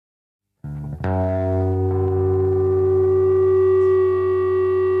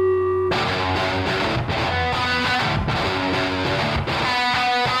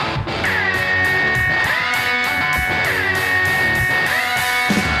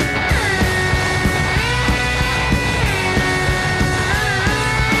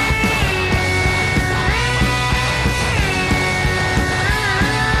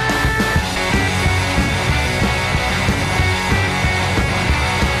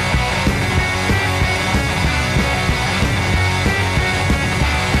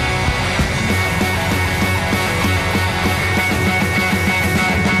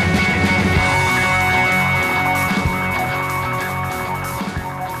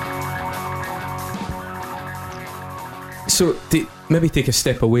So, to maybe take a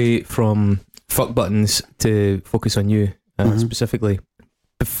step away from Fuck Buttons to focus on you specifically.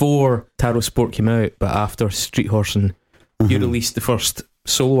 Before Taro Sport came out, but after Street Horsing, you released the first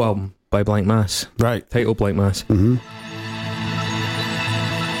solo album by Blanck Mass. Right. Titled Blanck Mass. Mm-hmm.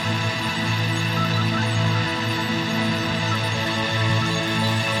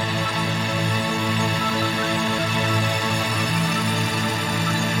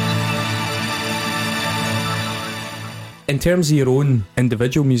 In terms of your own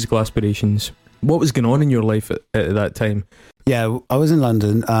individual musical aspirations, what was going on in your life at that time? Yeah, I was in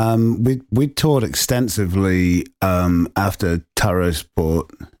London. We toured extensively after Taro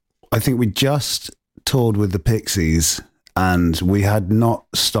Sport. I think we just toured with the Pixies, and we had not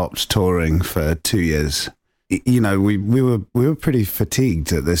stopped touring for 2 years. You know, we were pretty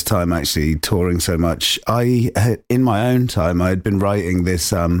fatigued at this time, actually, touring so much. In my own time, I had been writing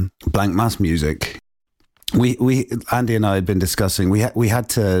this Blanck Mass music. We Andy and I had been discussing we had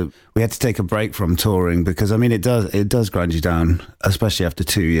to take a break from touring because I mean it does grind you down, especially after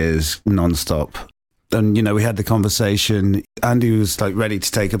 2 years non-stop. And you know, we had the conversation. Andy was like ready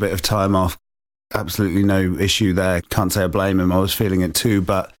to take a bit of time off. Absolutely no issue there. Can't say I blame him. I was feeling it too.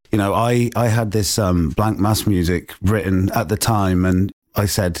 But you know, I had this Blanck Mass music written at the time, and I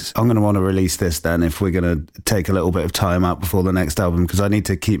said, I'm going to want to release this then if we're going to take a little bit of time out before the next album, because I need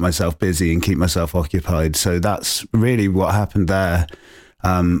to keep myself busy and keep myself occupied. So that's really what happened there.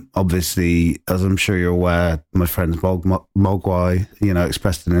 Obviously, as I'm sure you're aware, my friend Mogwai, you know,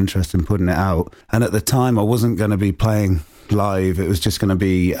 expressed an interest in putting it out. And at the time, I wasn't going to be playing live. It was just going to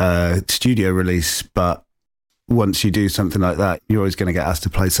be a studio release. But once you do something like that, you're always going to get asked to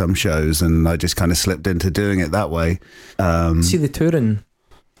play some shows, and I just kind of slipped into doing it that way. See, the touring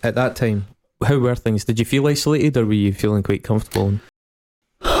at that time, how were things? Did you feel isolated, or were you feeling quite comfortable?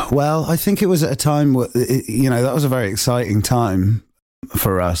 Well, I think it was at a time where, you know, that was a very exciting time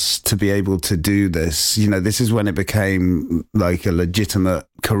for us to be able to do this. You know, this is when it became like a legitimate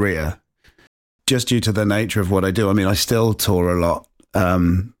career, just due to the nature of what I do. I mean, I still tour a lot.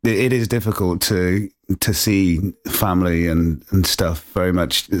 It is difficult to see family and stuff very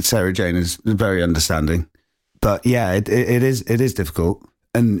much. Sarah Jane is very understanding, but yeah, it is difficult,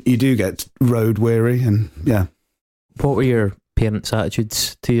 and you do get road weary. And yeah, what were your parents'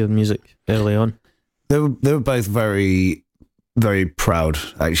 attitudes to your music early on? They were both very, very proud,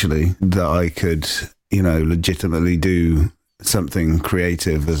 actually, that I could, you know, legitimately do something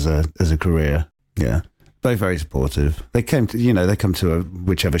creative as a career. Yeah. Both very supportive. They come to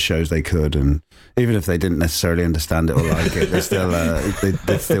whichever shows they could, and even if they didn't necessarily understand it or like it,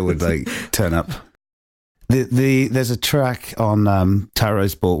 they still would like turn up. There's a track on Taro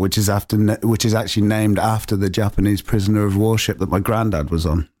Sport which is actually named after the Japanese prisoner of warship that my granddad was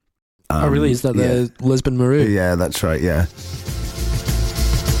on. Oh, really? Is that the Lisbon Maru? Yeah, that's right. Yeah.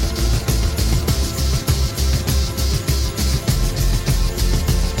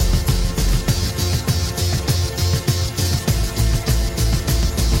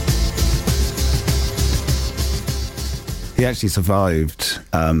 He actually survived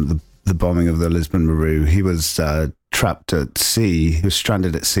the bombing of the Lisbon Maru. He was trapped at sea. He was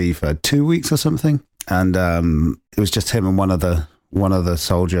stranded at sea for 2 weeks or something, and it was just him and one other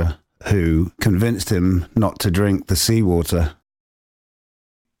soldier who convinced him not to drink the seawater.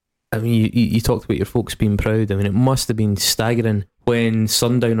 I mean, you talked about your folks being proud. I mean, it must have been staggering when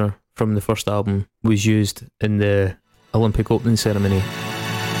Sundowner from the first album was used in the Olympic opening ceremony.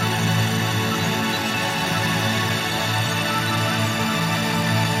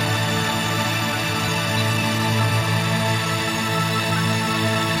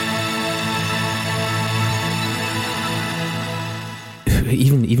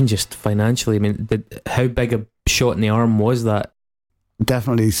 Even just financially, I mean, how big a shot in the arm was that?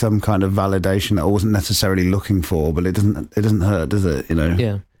 Definitely some kind of validation that I wasn't necessarily looking for, but it doesn't hurt, does it? You know?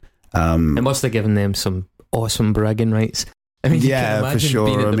 Yeah. It must have given them some awesome bragging rights. I mean, Yeah, you can for imagine sure.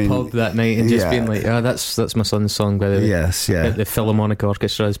 being at I the mean, pub that night and just yeah. being like, that's my son's song by the way. Yes, yeah. The Philharmonic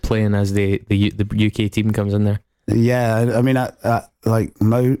Orchestra is playing as the UK team comes in there. Yeah, I mean, at like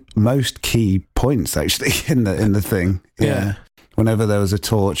most key points actually in the thing. Yeah. Whenever there was a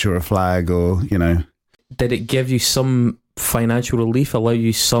torch or a flag, or Did it give you some financial relief, allow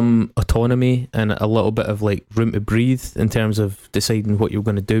you some autonomy and a little bit of like room to breathe in terms of deciding what you were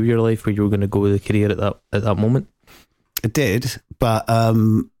going to do with your life, where you were going to go with a career at that moment? It did, but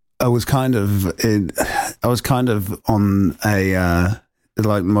I was kind of on a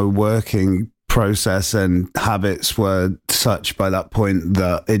like my working process and habits were such by that point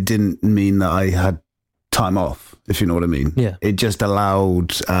that it didn't mean that I had time off, if you know what I mean. Yeah. It just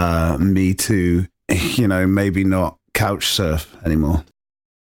allowed me to, maybe not couch surf anymore.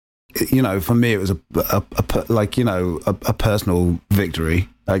 For me, it was a personal victory,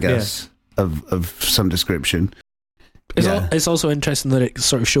 I guess, of some description. It's also interesting that it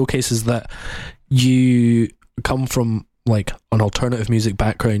sort of showcases that you come from like an alternative music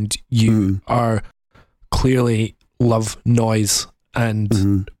background. You are clearly love noise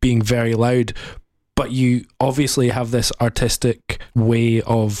and being very loud, but you obviously have this artistic way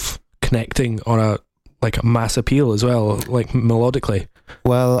of connecting on a mass appeal as well, like melodically.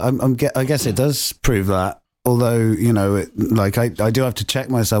 Well, I guess it does prove that. Although, I do have to check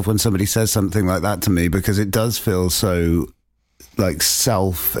myself when somebody says something like that to me, because it does feel so like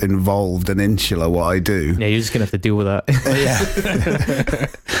self-involved and insular what I do. Yeah, you're just going to have to deal with that.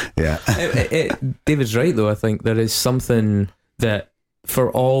 Yeah. David's right, though. I think there is something that,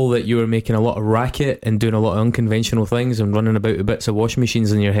 for all that you were making a lot of racket and doing a lot of unconventional things and running about with bits of washing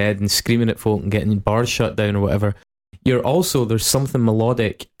machines in your head and screaming at folk and getting bars shut down or whatever, there's something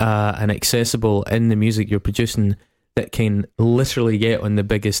melodic and accessible in the music you're producing that can literally get on the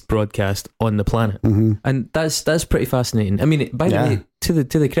biggest broadcast on the planet, and that's pretty fascinating. I mean, by the way, to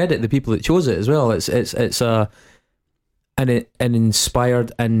the credit of the people that chose it as well, it's an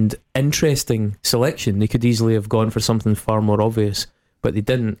inspired and interesting selection. They could easily have gone for something far more obvious, but they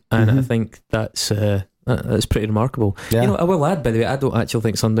didn't, and I think that's pretty remarkable. Yeah. I will add, by the way, I don't actually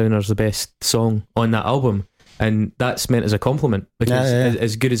think Sundowner's the best song on that album. And that's meant as a compliment, because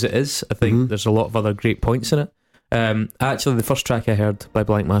as good as it is, I think there's a lot of other great points in it. Actually, the first track I heard by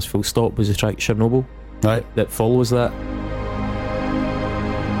Blanck Mass Full Stop was the track Chernobyl, right, that follows that.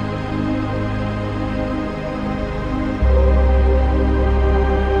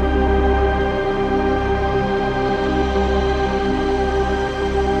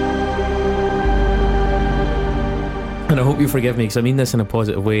 And I hope you forgive me, because I mean this in a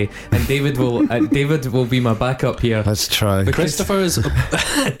positive way. And David will be my backup here. Let's try. But Christopher's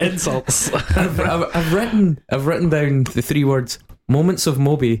insults. I've written down the 3 words: moments of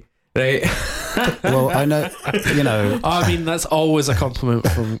Moby. Right. Well, I know. I mean, that's always a compliment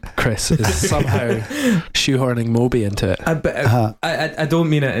from Chris, is somehow shoehorning Moby into it. I don't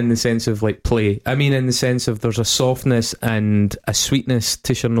mean it in the sense of like play. I mean in the sense of there's a softness and a sweetness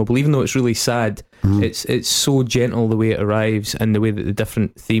to Chernobyl, even though it's really sad. It's so gentle the way it arrives and the way that the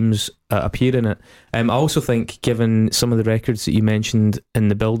different themes appear in it. I also think, given some of the records that you mentioned in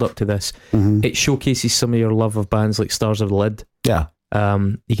the build up to this, it showcases some of your love of bands like Stars of the Lid. Yeah.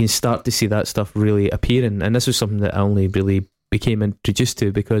 You can start to see that stuff really appearing, and this was something that I only really became introduced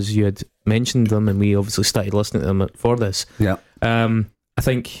to because you had mentioned them, and we obviously started listening to them for this. Yeah. I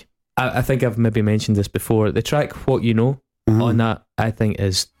think I've maybe mentioned this before. The track "What You Know" on that, I think,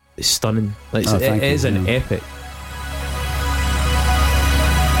 is stunning. Like, it is an epic.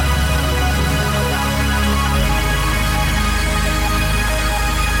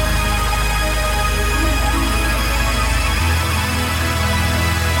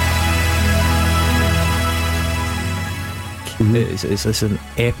 It's an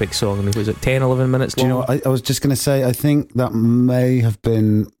epic song. I mean, was it 10, 11 minutes long? Do you know what? I was just going to say, I think that may have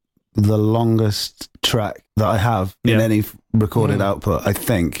been the longest track that I have in any recorded output, I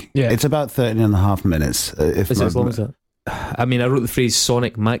think. Yeah. It's about 13 and a half minutes. Is it as long as that? I mean, I wrote the phrase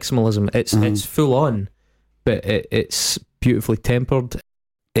sonic maximalism. It's full on, but it's beautifully tempered.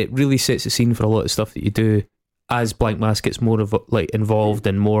 It really sets the scene for a lot of stuff that you do as Blanck Mass gets more involved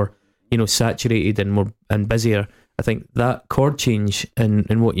and more, saturated and busier. I think that chord change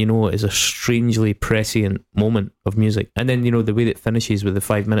in What You Know is a strangely prescient moment of music. And then, the way that it finishes with the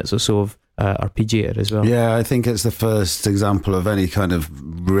 5 minutes or so of arpeggiator as well. Yeah, I think it's the first example of any kind of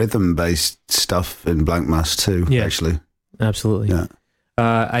rhythm-based stuff in Blanck Mass too, actually. Absolutely. Yeah.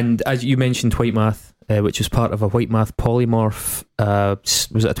 And as you mentioned, White Math, which was part of a White Math polymorph,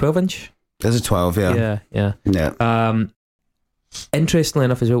 was it a 12-inch? There's a 12, yeah. Yeah. Interestingly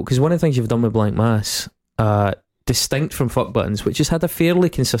enough as well, because one of the things you've done with Blanck Mass, distinct from Fuck Buttons, which has had a fairly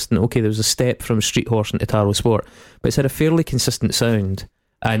consistent, okay, there was a step from Street Horse into Taro Sport, but it's had a fairly consistent sound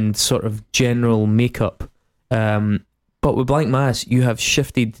and sort of general makeup. But with Blanck Mass, you have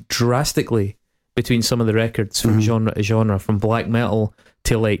shifted drastically between some of the records from genre to genre, from black metal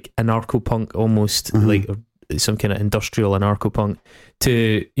to like anarcho-punk almost, like some kind of industrial anarcho-punk,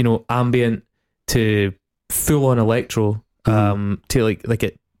 to, you know, ambient, to full-on electro, to like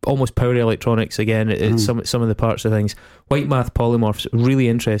it almost power electronics again. It's some of the parts of things. White Math Polymorph's really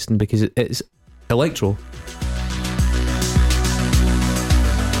interesting because it's electro.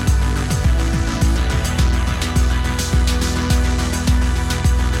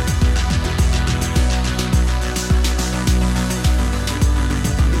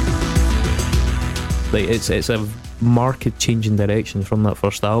 Like it's a marked change in direction from that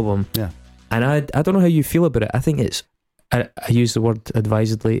first album. Yeah. And I don't know how you feel about it. I think it's, I use the word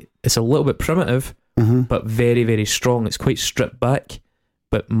advisedly, it's a little bit primitive, but very, very strong. It's quite stripped back,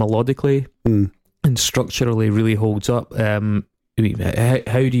 but melodically and structurally really holds up. How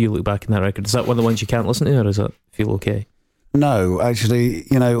do you look back in that record? Is that one of the ones you can't listen to, or does that feel okay? No, actually,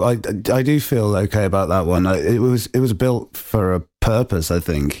 you know, I do feel okay about that one. It was built for a purpose, I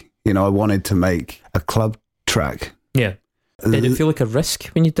think. You know, I wanted to make a club track. Yeah. Did it feel like a risk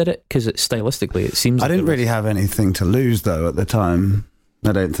when you did it? Because stylistically, it seems. I didn't really have anything to lose, though, at the time.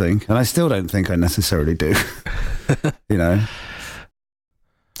 I don't think, and I still don't think I necessarily do. You know,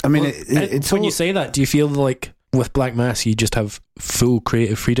 I mean, well, it's when you say that, do you feel like with Blanck Mass you just have full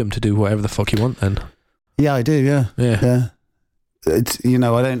creative freedom to do whatever the fuck you want? Then, yeah, I do. Yeah. It's, you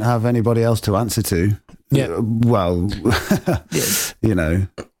know, I don't have anybody else to answer to. Yeah. Well, you know,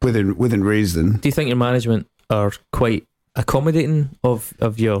 within reason. Do you think your management are quite accommodating of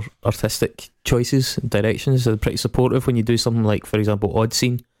your artistic choices and directions? Are they pretty supportive when you do something like, for example, Odd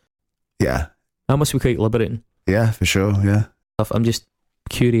Scene? Yeah. That must be quite liberating. Yeah, for sure, yeah. I'm just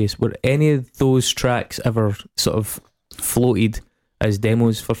curious, were any of those tracks ever sort of floated as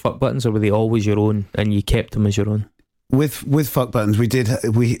demos for Fuck Buttons, or were they always your own and you kept them as your own? With Fuck Buttons, we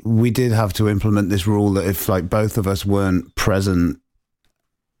did have to implement this rule that if like both of us weren't present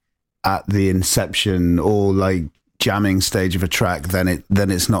at the inception or like jamming stage of a track, then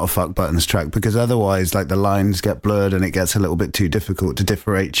it's not a Fuck Buttons track, because otherwise like the lines get blurred and it gets a little bit too difficult to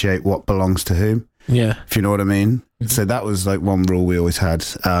differentiate what belongs to whom. Yeah, if you know what I mean. So that was like one rule we always had.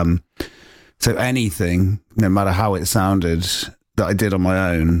 So anything, no matter how it sounded, that I did on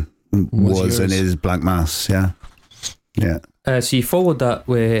my own was and is Blanck Mass. Yeah. So you followed that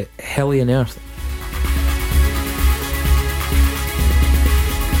with Hellion Earth.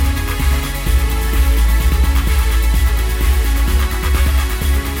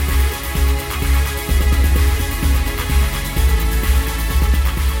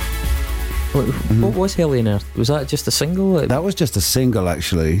 What was Hellion Earth? Was that just a single? That was just a single,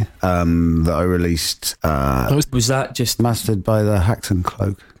 actually, that I released. Was that just mastered by the Hackton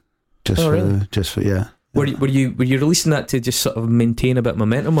Cloak? Really? Just for yeah. Were you releasing that to just sort of maintain a bit of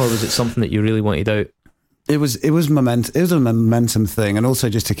momentum, or was it something that you really wanted out? It was momentum. It was a momentum thing, and also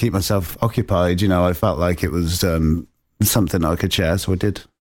just to keep myself occupied. You know, I felt like it was something I could share, so I did.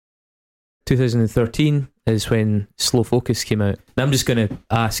 2013 is when Slow Focus came out. Now I'm just going to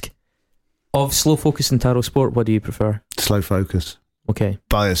ask, of Slow Focus and Taro Sport, what do you prefer? Slow Focus. Okay.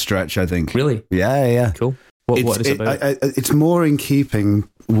 By a stretch, I think. Really? Yeah. Cool. What is it about? It's more in keeping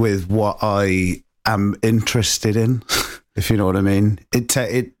with what I am interested in, if you know what I mean.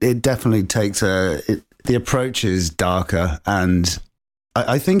 It definitely takes the approach is darker, and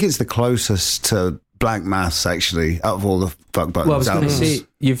I think it's the closest to Blanck Mass actually out of all the Fuck Buttons. Well, I was going to say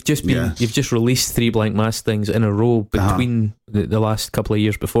you've just released 3 Blanck Mass things in a row between the last couple of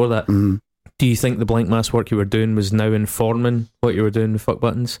years before that. Do you think the Blanck Mass work you were doing was now informing what you were doing with Fuck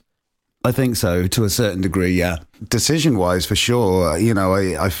Buttons? I think so, to a certain degree, yeah. Decision wise, for sure. You know,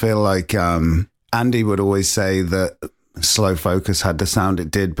 I feel like Andy would always say that Slow Focus had the sound it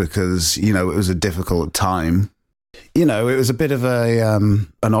did because, you know, it was a difficult time. You know, it was a bit of an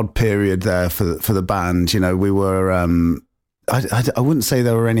odd period there for the band. You know, we were, I wouldn't say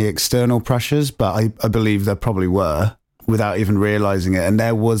there were any external pressures, but I believe there probably were, without even realizing it. And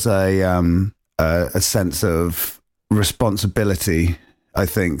there was a sense of responsibility, I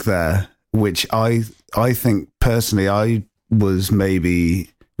think, there, which I think personally I was maybe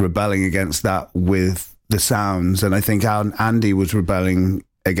rebelling against that with the sounds, and I think Andy was rebelling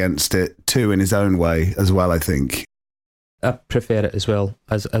against it too in his own way as well, I think. I prefer it as well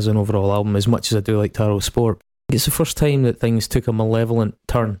as an overall album, as much as I do like Taro Sport. It's the first time that things took a malevolent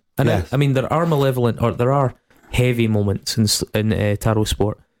turn. And yes. I mean, there are heavy moments in Taro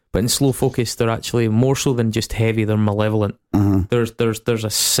Sport, but in Slow Focus they're actually more so than just heavy, they're malevolent. There's a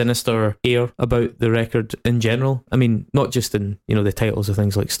sinister air about the record in general. I mean, not just in, you know, the titles of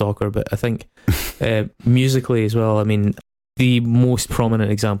things like Stalker, but I think musically as well. I mean, the most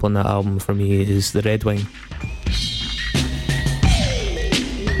prominent example in that album for me is the Red Wing.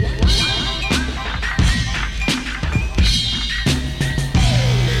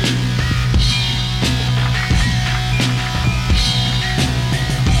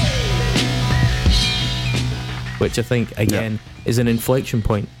 Which I think, again, is an inflection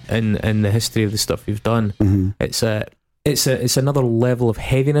point in the history of the stuff we've done. It's another level of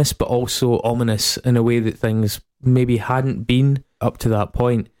heaviness, but also ominous in a way that things maybe hadn't been up to that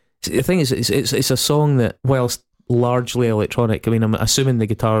point. The thing is, it's a song that, whilst largely electronic, I mean, I'm assuming the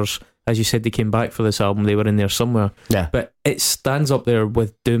guitars, as you said, they came back for this album, they were in there somewhere. Yeah. But it stands up there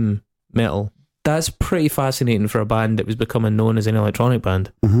with doom metal. That's pretty fascinating for a band that was becoming known as an electronic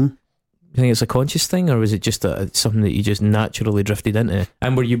band. You think it's a conscious thing, or was it just something that you just naturally drifted into?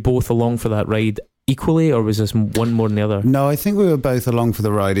 And were you both along for that ride equally, or was this one more than the other? No, I think we were both along for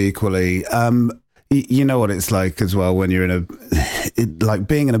the ride equally. You know what it's like as well when you're in like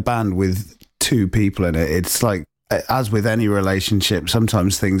being in a band with two people in it. It's like, as with any relationship,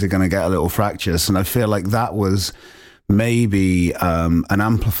 sometimes things are going to get a little fractious, and I feel like that was maybe an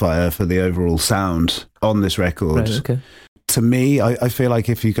amplifier for the overall sound on this record. Right, okay. To me, I feel like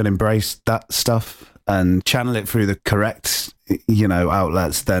if you can embrace that stuff and channel it through the correct, you know,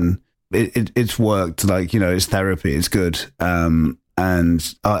 outlets, then it's worked. Like, you know, it's therapy. It's good. And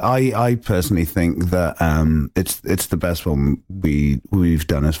I personally think that it's the best one we've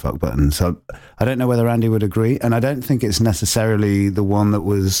done as Fuck Buttons. So I don't know whether Andy would agree, and I don't think it's necessarily the one that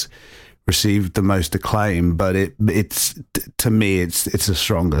was received the most acclaim, but it's to me it's the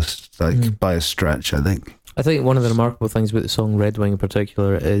strongest, like by a stretch, I think. I think one of the remarkable things about the song Red Wing in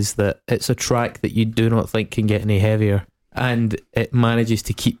particular is that it's a track that you do not think can get any heavier, and it manages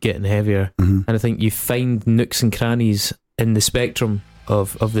to keep getting heavier. And I think you find nooks and crannies in the spectrum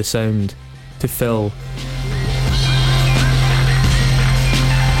of the sound to fill.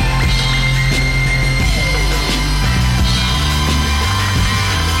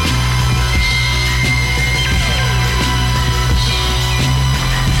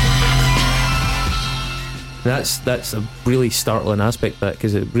 That's a really startling aspect of that,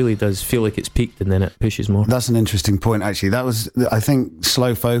 because it really does feel like it's peaked and then it pushes more. That's an interesting point, actually. That was, I think,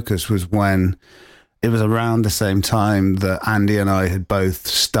 Slow Focus was when it was around the same time that Andy and I had both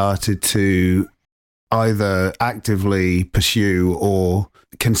started to either actively pursue or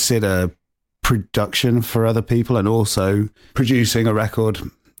consider production for other people, and also producing a record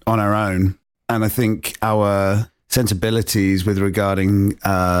on our own. And I think our sensibilities with regarding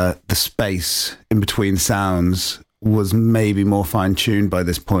the space in between sounds was maybe more fine-tuned by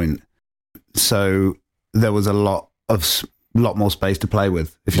this point. So there was a lot more space to play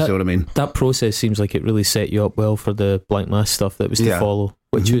with, if you see what I mean. That process seems like it really set you up well for the Blanck Mass stuff that was to follow,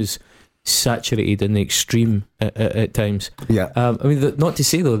 which was saturated in the extreme at times. Yeah. I mean, not to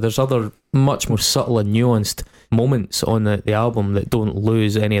say, though, there's other much more subtle and nuanced moments on the album that don't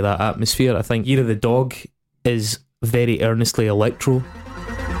lose any of that atmosphere. I think Ear of the Dog is very earnestly electro.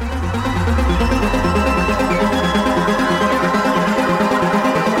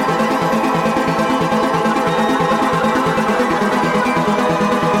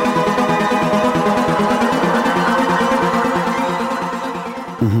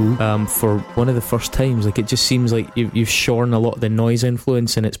 For one of the first times, like, it just seems like you've shorn a lot of the noise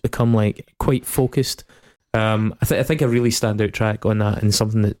influence and it's become like quite focused. I think a really standout track on that, and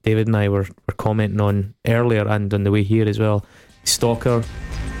something that David and I were commenting on earlier and on the way here as well, Stalker.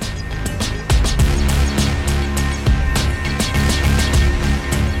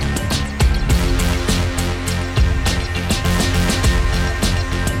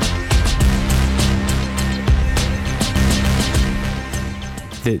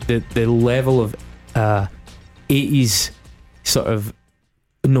 The level of 80s sort of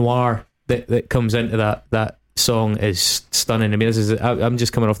noir that comes into that song is stunning. I mean, I'm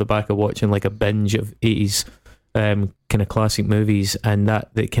just coming off the back of watching like a binge of 80s kind of classic movies, and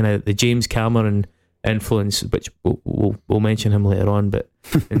the kind of the James Cameron influence, which we'll mention him later on, but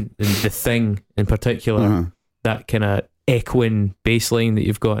in The Thing in particular, that kind of echoing bass line that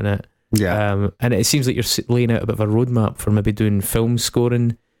you've got in it. Yeah. And it seems like you're laying out a bit of a roadmap for maybe doing film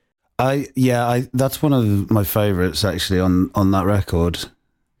scoring. That's one of my favourites actually on that record.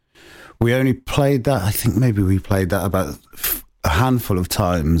 We only played that, I think maybe we played that about a handful of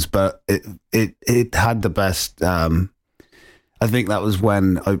times, but it had the best. I think that was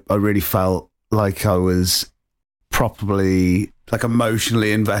when I really felt like I was properly like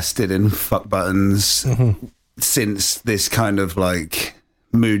emotionally invested in Fuck Buttons since this kind of like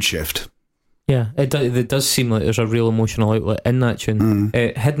mood shift. Yeah, it does seem like there's a real emotional outlet in that tune.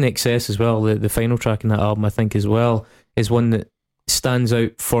 Hidden Excess as well, the final track in that album, I think as well, is one that stands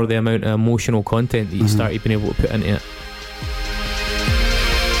out for the amount of emotional content that you started being able to put into it.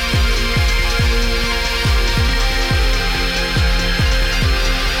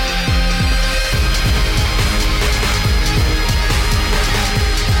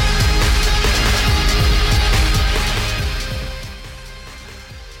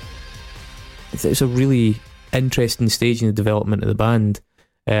 It's a really interesting stage in the development of the band,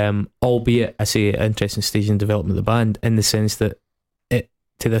 albeit I say interesting stage in the development of the band in the sense that it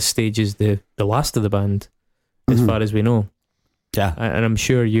to this stage is the last of the band as far as we know. Yeah, and I'm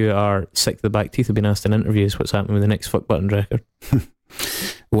sure you are sick to the back teeth of being asked in interviews what's happening with the next Fuck Buttons record.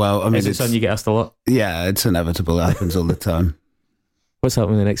 Well, I mean, it's something you get asked a lot. Yeah, it's inevitable. It happens all the time. What's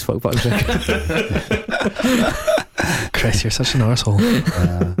happening with the next Fuck Buttons record? Chris, you're such an arsehole.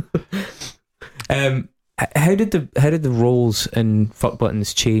 How did the roles in Fuck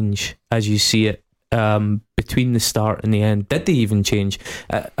Buttons change as you see it between the start and the end? Did they even change?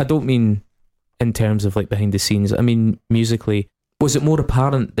 I don't mean in terms of like behind the scenes. I mean musically. Was it more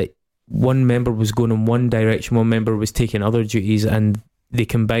apparent that one member was going in one direction, one member was taking other duties, and they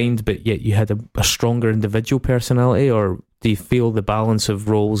combined, but yet you had a stronger individual personality? Or do you feel the balance of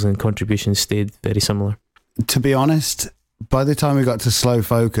roles and contributions stayed very similar? To be honest, by the time we got to Slow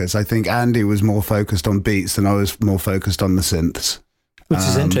Focus, I think Andy was more focused on beats than I was more focused on the synths. Which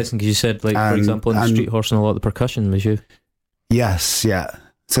is interesting because you said, like, for example, in Street Horse and a lot of the percussion was you. Yes, yeah.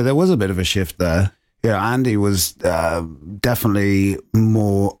 So there was a bit of a shift there. Yeah, Andy was definitely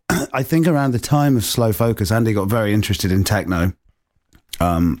more... I think around the time of Slow Focus, Andy got very interested in techno.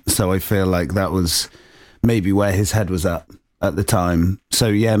 So I feel like that was maybe where his head was at the time. So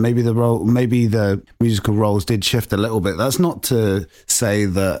yeah, maybe the musical roles did shift a little bit. That's not to say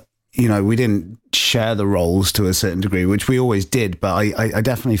that, you know, we didn't share the roles to a certain degree, which we always did, but I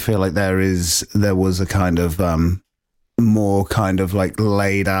definitely feel like there was a kind of more kind of like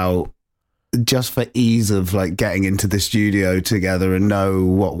laid out just for ease of like getting into the studio together and know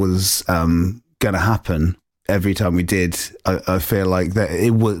what was going to happen. Every time we did, I feel like that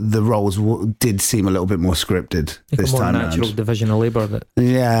the roles did seem a little bit more scripted this time around. Natural division of labour. But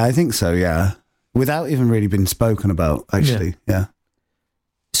yeah, I think so. Yeah, without even really being spoken about, actually. Yeah.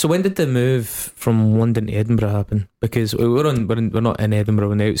 So when did the move from London to Edinburgh happen? Because we're not in Edinburgh,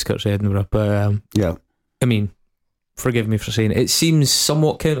 we're on the outskirts of Edinburgh. But yeah, I mean, forgive me for saying it seems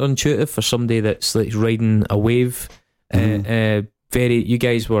somewhat counterintuitive for somebody that's like riding a wave. You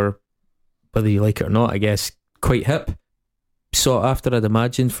guys were, whether you like it or not, I guess, quite hip, sought after, I'd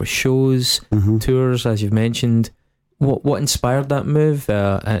imagine, for shows, tours, as you've mentioned. What inspired that move?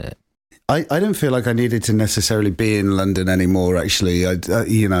 I don't feel like I needed to necessarily be in London anymore, actually.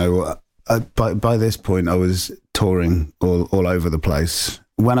 By this point, I was touring all over the place.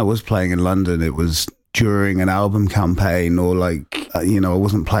 When I was playing in London, it was during an album campaign, or like, I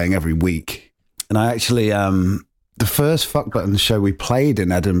wasn't playing every week. And I actually... the first Fuck Buttons show we played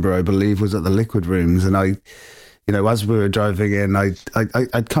in Edinburgh, I believe, was at the Liquid Rooms, and as we were driving in,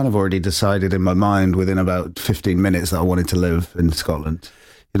 I'd kind of already decided in my mind within about 15 minutes that I wanted to live in Scotland.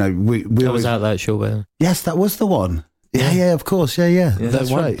 We was at that show, by yes, that was the one. Yeah, of course, yeah.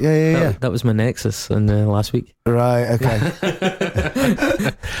 That's right. Yeah. That was my Nexus in last week. Right. Okay.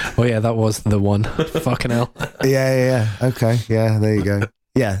 Oh yeah, that was the one. Fucking hell. Yeah. Okay. Yeah. There you go.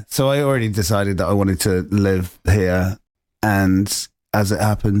 Yeah, so I already decided that I wanted to live here, and as it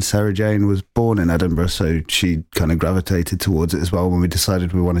happened, Sarah Jane was born in Edinburgh, so she kind of gravitated towards it as well when we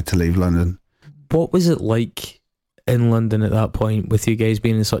decided we wanted to leave London. What was it like in London at that point, with you guys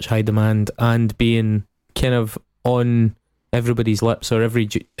being in such high demand and being kind of on everybody's lips, or every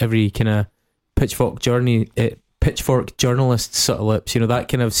kind of pitchfork journalist's sort of lips? That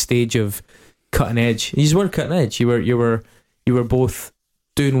kind of stage of cutting edge. You were cutting edge. You were both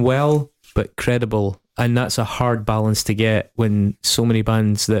doing well but credible, and that's a hard balance to get when so many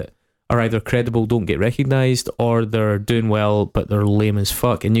bands that are either credible don't get recognised, or they're doing well but they're lame as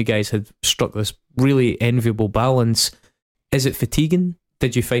fuck. And you guys had struck this really enviable balance. Is it fatiguing?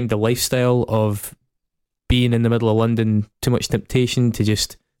 Did you find the lifestyle of being in the middle of London too much temptation to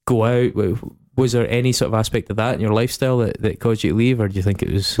just go out? Was there any sort of aspect of that in your lifestyle that caused you to leave, or do you think it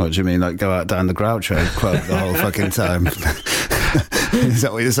was... What do you mean, like go out down the Groucho club the whole fucking time? Is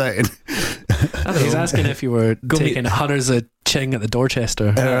that what you're saying? He's asking if you were taking hundreds of ching at the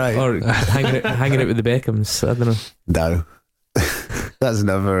Dorchester. Right. Or hanging out with the Beckhams. I don't know. No. That's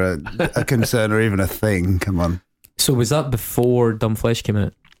never a concern or even a thing. Come on. So was that before Dumb Flesh came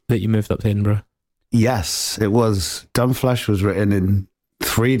out that you moved up to Edinburgh? Yes, it was. Dumb Flesh was written in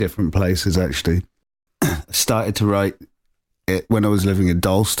 3 different places, actually. Started to write it when I was living in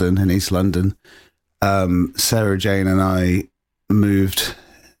Dalston in East London. Sarah Jane and I moved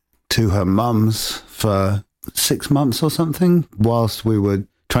to her mum's for 6 months or something whilst we were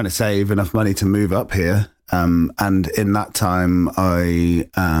trying to save enough money to move up here. And in that time, I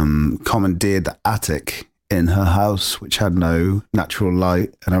commandeered the attic in her house, which had no natural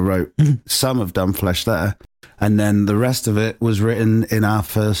light. And I wrote some of Dumb Flesh there. And then the rest of it was written in our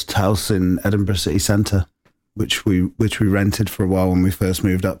first house in Edinburgh city centre, which we rented for a while when we first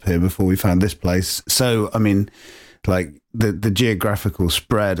moved up here before we found this place. So, I mean, like the geographical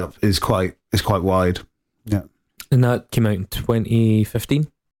spread is quite wide. Yeah. And that came out in 2015.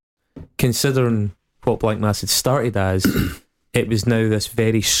 Considering what Blanck Mass had started as, it was now this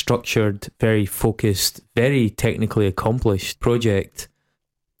very structured, very focused, very technically accomplished project.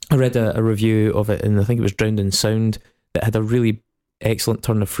 I read a review of it, and I think it was Drowned in Sound, that had a really excellent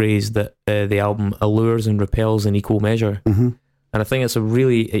turn of phrase that the album allures and repels in equal measure. Mm-hmm. And I think it's a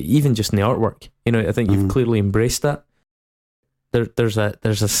really, even just in the artwork, I think you've clearly embraced that. There's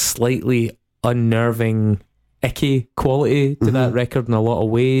a slightly unnerving, icky quality to that record in a lot of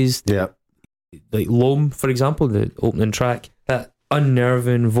ways. Yeah. Like Loam, for example, the opening track, that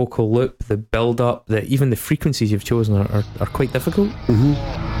unnerving vocal loop, the build up, even the frequencies you've chosen are quite difficult. Mm-hmm.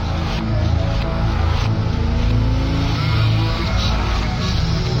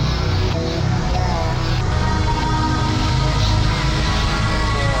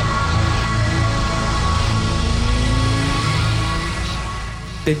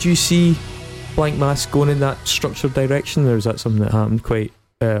 Did you see Blanck Mass going in that structured direction, or is that something that happened quite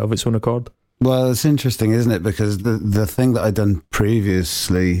of its own accord? Well, it's interesting, isn't it? Because the thing that I'd done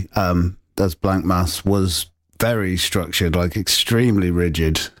previously as Blanck Mass was very structured, like extremely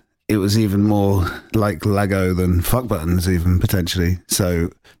rigid. It was even more like Lego than Fuck Buttons, even potentially. So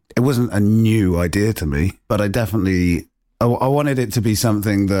it wasn't a new idea to me, but I wanted it to be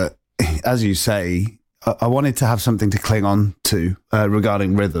something that, as you say, I wanted to have something to cling on to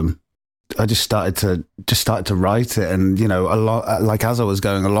regarding rhythm. I just started to write it, and a lot, like as I was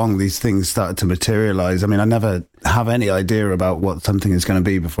going along, these things started to materialize. I mean, I never have any idea about what something is going to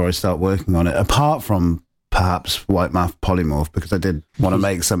be before I start working on it, apart from perhaps White Math Polymorph, because I did want to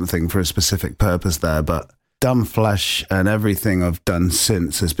make something for a specific purpose there. But Dumb Flesh and everything I've done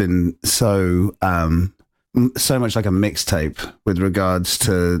since has been so much like a mixtape with regards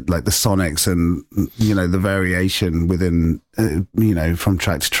to like the sonics and the variation within from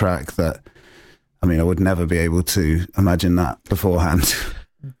track to track, that I would never be able to imagine that beforehand.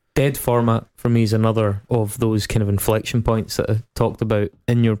 Dead Format for me is another of those kind of inflection points that I talked about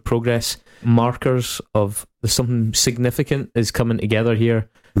in your progress, markers of something significant is coming together here.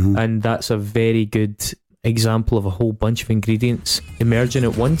 And that's a very good example of a whole bunch of ingredients emerging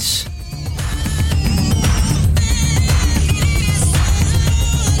at once.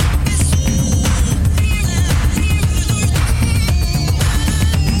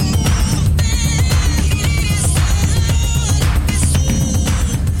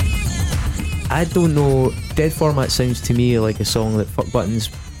 I don't know, Dead Format sounds to me like a song that Fuck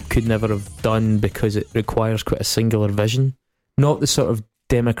Buttons could never have done because it requires quite a singular vision. Not the sort of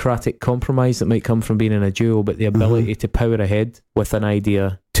democratic compromise that might come from being in a duo, but the ability to power ahead with an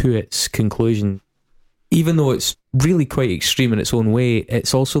idea to its conclusion. Even though it's really quite extreme in its own way,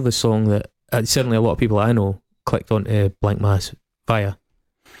 it's also the song that certainly a lot of people I know clicked onto Blanck Mass via.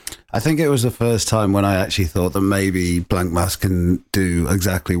 I think it was the first time when I actually thought that maybe Blanck Mass can do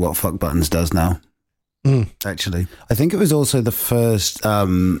exactly what Fuck Buttons does now. Actually, I think it was also the first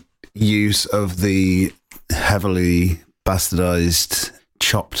use of the heavily bastardized,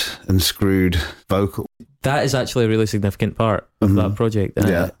 chopped and screwed vocal. That is actually a really significant part of that project,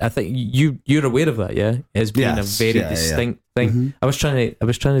 and I think you're aware of that, yeah, as being a very distinct thing. I was trying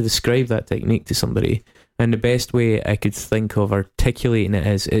to describe that technique to somebody. And the best way I could think of articulating it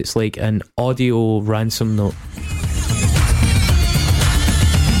is it's like an audio ransom note.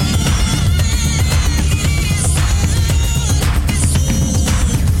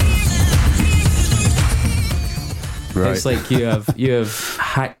 Right. It's like you have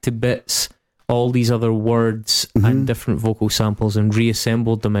hacked to bits all these other words and different vocal samples and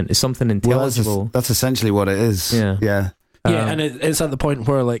reassembled them into something intelligible. Well, that's essentially what it is. Yeah. And it's at the point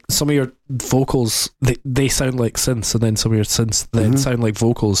where like some of your vocals they sound like synths, and then some of your synths then sound like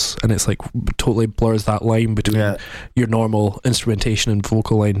vocals, and it's like totally blurs that line between your normal instrumentation and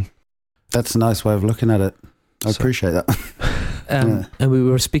vocal line. That's a nice way of looking at it. I appreciate that. Yeah. And we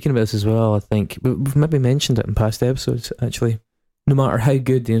were speaking about this as well. I think we've maybe mentioned it in past episodes. Actually, no matter how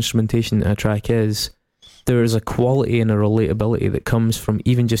good the instrumentation in a track is, there is a quality and a relatability that comes from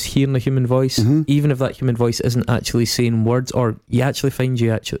even just hearing a human voice, even if that human voice isn't actually saying words, or you actually find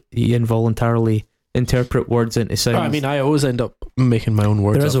you involuntarily interpret words into sounds. I mean, I always end up making my own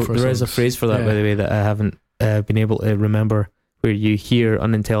words. There is a phrase for that, by the way, that I haven't been able to remember, where you hear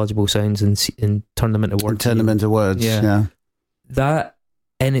unintelligible sounds and turn them into words. Turn them into words. Yeah. That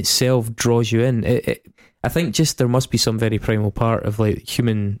in itself draws you in. I think just there must be some very primal part of like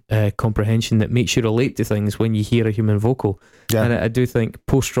human comprehension that makes you relate to things when you hear a human vocal. Yeah. And I do think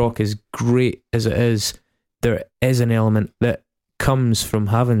post-rock, as great as it is, there is an element that comes from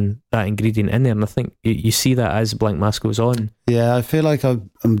having that ingredient in there, and I think you see that as Blanck Mass goes on. Yeah, I feel like I'm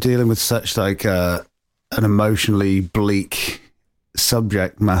dealing with such like an emotionally bleak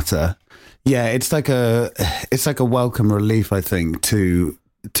subject matter. Yeah, it's like a welcome relief, I think, to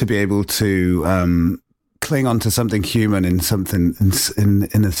be able to cling on to something human in something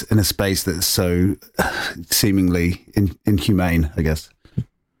in a space that's so seemingly inhumane, I guess.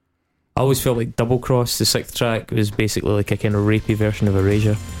 I always felt like Double Cross, the 6th track, was basically like a kind of rapey version of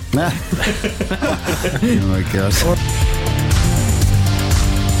Erasure. Oh my god.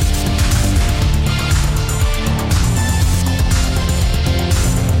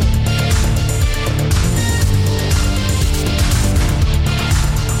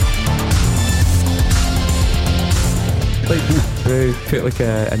 Put like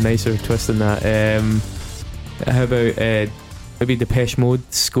a nicer twist in that. How about maybe Depeche Mode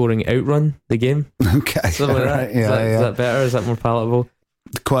scoring Outrun, the game? Okay. Something like that. Right. Yeah, Is that better? Is that more palatable?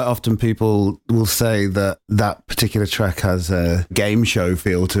 Quite often people will say that particular track has a game show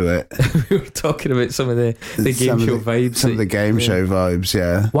feel to it. We were talking about some of the game show vibes. Some of the game show vibes,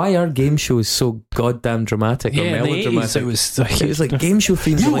 yeah. Why are game shows so goddamn dramatic or melodramatic? It was like game show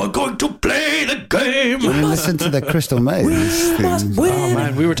themes. You are going to play the game. Listen to the Crystal Maze theme. Oh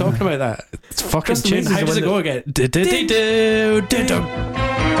man, we were talking about that. It's fucking tune. How does it go again?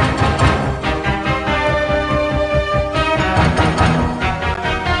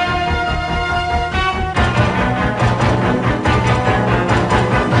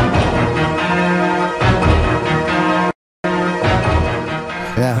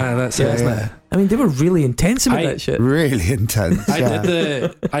 That's it, isn't it? I mean, they were really intense about that shit. Really intense.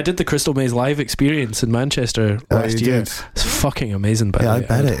 I did the Crystal Maze live experience in Manchester last year. Did. It's fucking amazing, by the way. I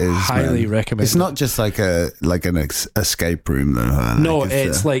bet it is. Highly recommend. It's not just like an escape room though. No,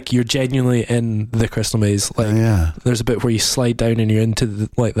 it's like you're genuinely in the Crystal Maze. Like, there's a bit where you slide down and you're into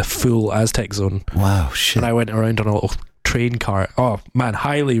the full Aztec zone. Wow, shit! And I went around on a little train cart. Oh man,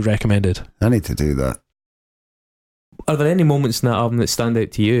 highly recommended. I need to do that. Are there any moments in that album that stand out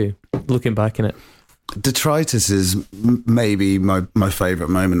to you, looking back in it? Detritus is maybe my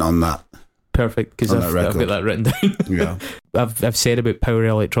favourite moment on that. Perfect, because I've got that written down. Yeah, I've said about power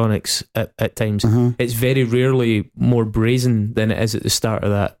electronics at times, it's very rarely more brazen than it is at the start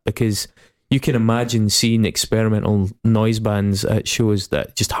of that, because you can imagine seeing experimental noise bands at shows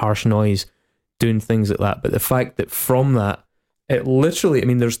that just harsh noise doing things like that, but the fact that from that, it literally, I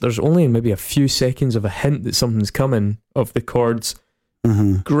mean, there's only maybe a few seconds of a hint that something's coming of the chords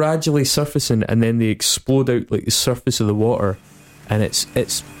gradually surfacing, and then they explode out like the surface of the water, and it's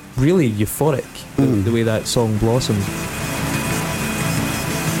really euphoric the way that song blossoms.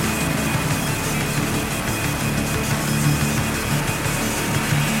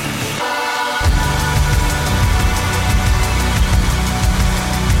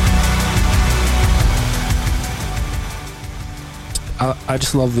 I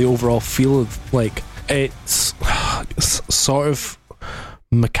just love the overall feel of, like, it's sort of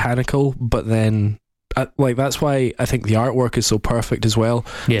mechanical, but then like that's why I think the artwork is so perfect as well.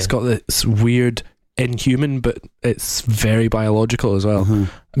 It's got this weird inhuman, but it's very biological as well.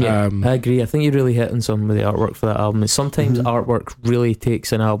 I agree. I think you really hit on some of the artwork for that album. Sometimes artwork really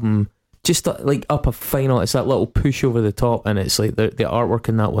takes an album just like up a final. It's that little push over the top, and it's like the artwork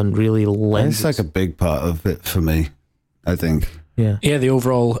in that one really lends. It's like a big part of it for me, I think. Yeah, the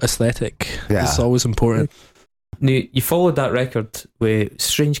overall aesthetic is always important. Now, you followed that record with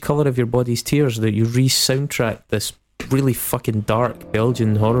Strange Colour of Your Body's Tears, that you re-soundtracked this really fucking dark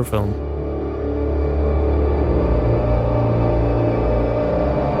Belgian horror film.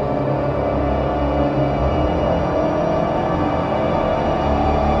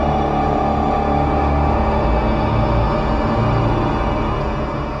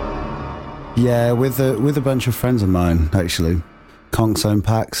 Yeah, with a bunch of friends of mine, actually. Conks Own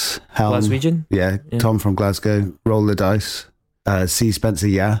Packs, Helm, Glaswegian? Yeah, Tom from Glasgow, Roll the Dice, C.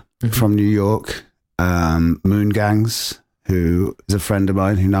 Spencer from New York, Moon Gangs, who is a friend of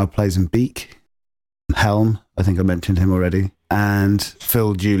mine who now plays in Beak. Helm, I think I mentioned him already, and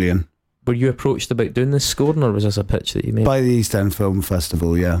Phil Julian. Were you approached about doing this scoring, or was this a pitch that you made? By the East End Film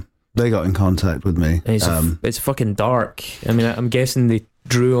Festival, yeah. They got in contact with me. It's fucking dark. I mean, I'm guessing they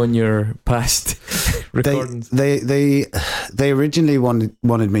drew on your past recordings. They originally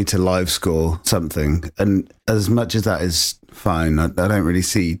wanted me to live score something, and as much as that is fine, I don't really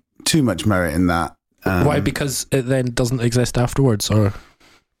see too much merit in that. Why? Because it then doesn't exist afterwards, or?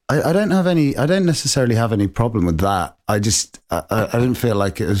 I don't necessarily have any problem with that. I didn't feel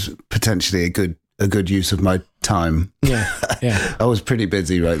like it was potentially a good use of my time. Yeah. I was pretty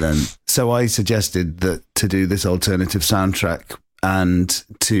busy right then. So I suggested that to do this alternative soundtrack and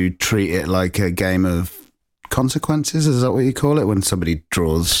to treat it like a game of consequences. Is that what you call it? When somebody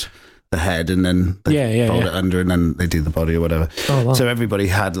draws the head and then they fold it under and then they do the body or whatever. Oh, wow. So everybody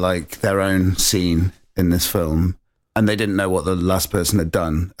had like their own scene in this film. And they didn't know what the last person had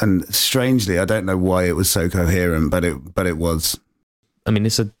done. And strangely, I don't know why it was so coherent, but it was. I mean,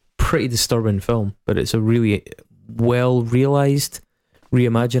 it's a pretty disturbing film, but it's a really well realised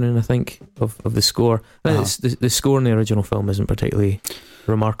reimagining, I think, of the score. And it's, the score in the original film isn't particularly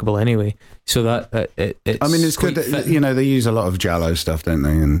remarkable anyway. So it's. I mean, it's good that, they use a lot of giallo stuff, don't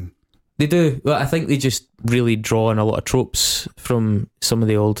they? And they do. Well, I think they just really draw on a lot of tropes from some of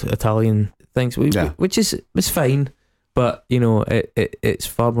the old Italian things, which is fine. But, it's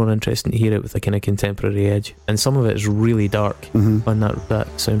far more interesting to hear it with a kind of contemporary edge. And some of it is really dark on that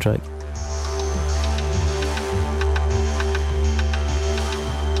soundtrack.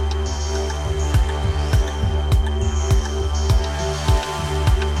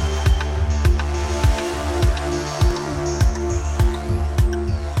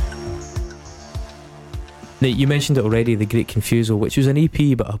 Now, you mentioned it already, The Great Confusal, which was an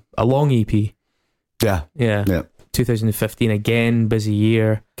EP, but a long EP. Yeah. 2015, again, busy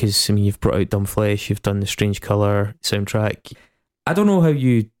year, because you've brought out Dumb Flesh, you've done the Strange Colour soundtrack. I don't know how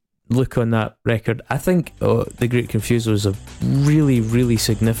you look on that record. I think The Great Confusal is a really, really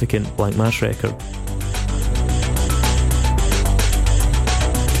significant Blanck Mass record.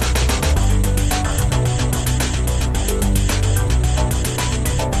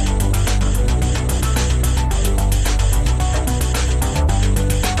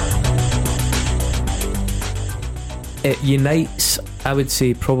 It unites, I would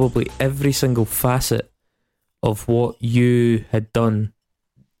say, probably every single facet of what you had done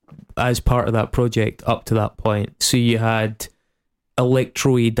as part of that project up to that point. So you had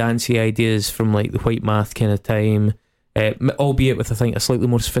electro-y, dancey ideas from like the White Math kind of time, albeit with, I think, a slightly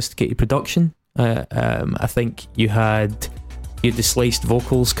more sophisticated production. I think you had the sliced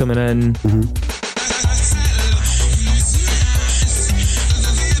vocals coming in.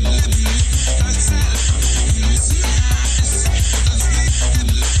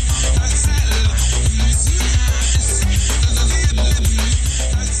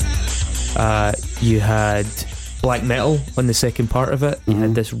 You had black metal on the second part of it. You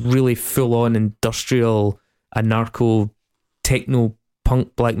had this really full-on industrial, anarcho,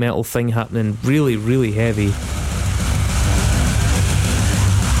 techno-punk black metal thing happening, really, really heavy.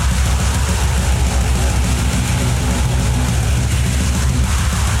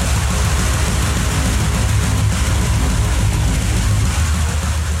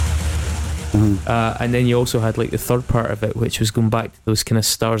 And then you also had like the third part of it, which was going back to those kind of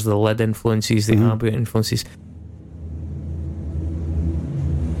Stars of the Lid influences, the ambient influences.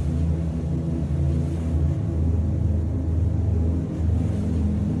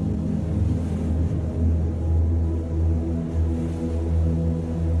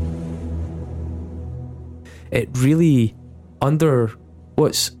 It really, under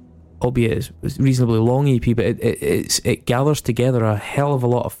what's, albeit it's reasonably long EP, but it gathers together a hell of a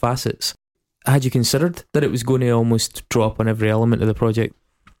lot of facets. Had you considered that it was going to almost draw up on every element of the project?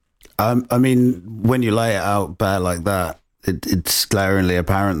 I mean, when you lay it out bare like that, it's glaringly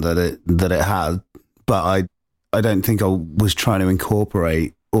apparent that it had. But I don't think I was trying to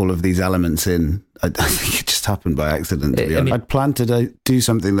incorporate all of these elements in. I think it just happened by accident, to be honest. I'd planned to do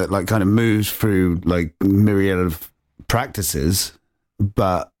something that like kind of moves through like myriad of practices,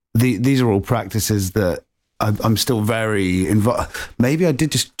 but these are all practices that I'm still very involved. Maybe I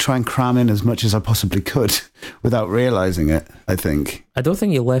did just try and cram in as much as I possibly could without realising it, I think. I don't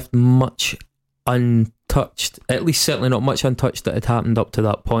think you left much untouched, at least certainly not much untouched that had happened up to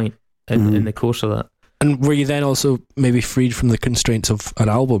that point in the course of that. And were you then also maybe freed from the constraints of an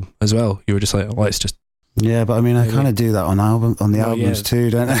album as well? You were just like, let's just... Yeah, but I mean, I kind of do that on the albums too,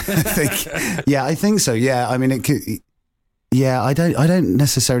 don't I? I think so. Yeah, I mean, Yeah, I don't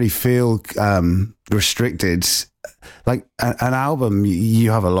necessarily feel restricted. Like an album,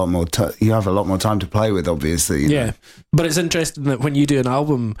 you have a lot more time to play with, obviously. You know? But it's interesting that when you do an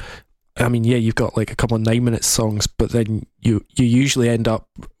album, I mean, you've got like a couple of 9-minute songs, but then you usually end up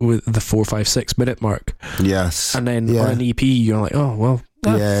with the 4, 5, 6 minute mark. Yes, and then on an EP, you're like, oh well,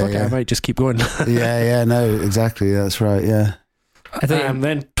 fuck it, I might just keep going. No, exactly, that's right. Yeah, I think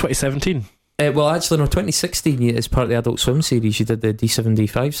then 2017. Well, actually, no, 2016 as part of the Adult Swim series, you did the D7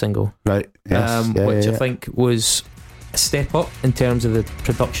 D5 single, right? Yes, which I think was a step up in terms of the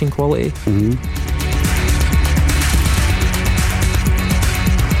production quality. Mm-hmm.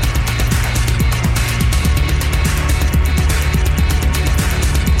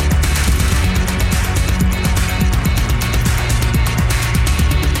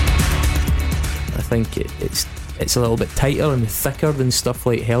 I think it's a little bit tighter and thicker than stuff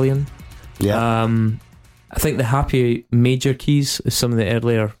like Hellion. Yeah. I think the happy major keys of some of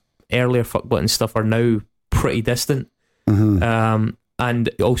the earlier fuck button stuff are now pretty distant. Mm-hmm. And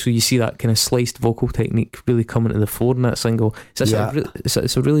also you see that kind of sliced vocal technique really coming to the fore in that single. It's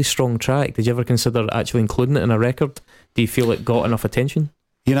a really strong track. Did you ever consider actually including it in a record? Do you feel it got enough attention?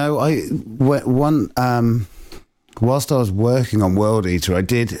 You know, whilst I was working on World Eater, I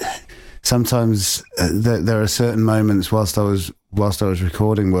did sometimes there are certain moments whilst I was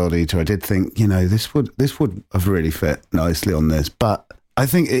recording World Eater, I did think, you know, this would have really fit nicely on this. But I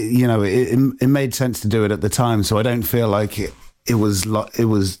think it made sense to do it at the time, so I don't feel like it was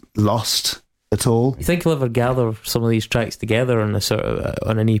lost at all. You think you'll ever gather some of these tracks together on a sort of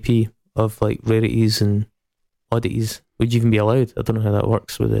on an EP of like rarities and oddities? Would you even be allowed? I don't know how that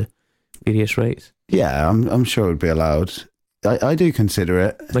works with the various rights. Yeah, I'm sure it would be allowed. I do consider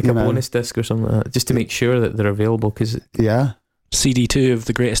it like a bonus disc or something like that, just to make sure that they're available. Because CD2 of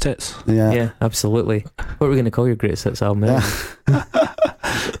the greatest hits. Yeah, absolutely. What are we going to call your greatest hits album?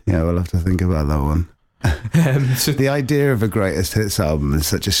 Yeah, we'll have to think about that one. So the idea of a greatest hits album is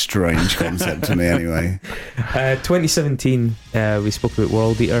such a strange concept to me anyway. 2017, we spoke about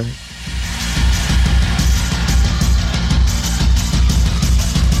World Eater.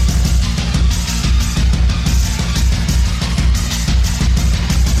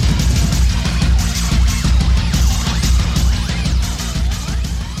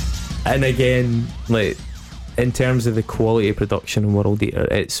 And again, like in terms of the quality of production in World Eater,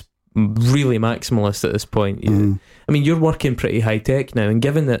 it's really maximalist at this point. I mean, you're working pretty high tech now, and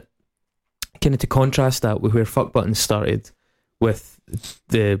given that, kind of to contrast that with where Fuck Buttons started, with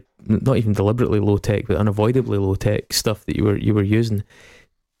the not even deliberately low tech but unavoidably low tech stuff that you were using,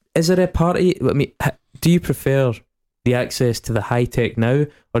 is there a party? I mean, do you prefer the access to the high tech now,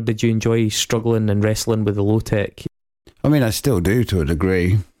 or did you enjoy struggling and wrestling with the low tech? I mean, I still do to a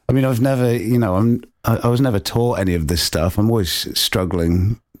degree. I mean, I've never, I was never taught any of this stuff. I'm always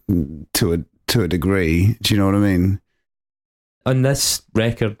struggling to a degree. Do you know what I mean? On this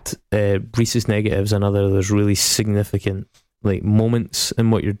record, Rhesus Negative's another. There's really significant like moments in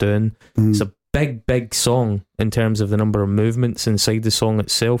what you're doing. It's a big song in terms of the number of movements inside the song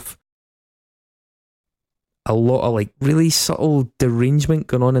itself. A lot of like really subtle derangement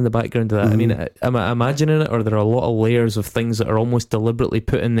going on in the background of that. I mean, am I imagining it, or there are a lot of layers of things that are almost deliberately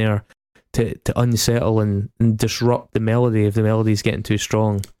put in there to unsettle and disrupt the melody if the melody's getting too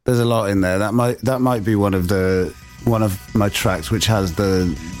strong? There's a lot in there. That might be one of my tracks which has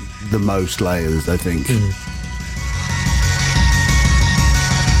the most layers, I think.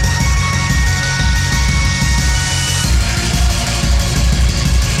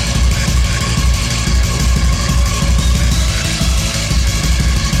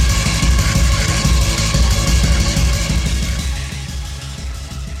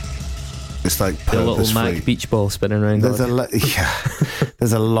 It's like the little Mac beach ball spinning around. There's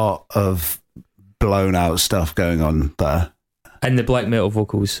a lot of blown out stuff going on there, and the black metal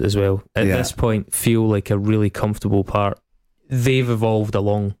vocals as well. At this point, feel like a really comfortable part. They've evolved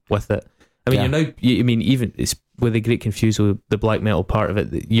along with it. I mean, even it's with the Great Confused with the black metal part of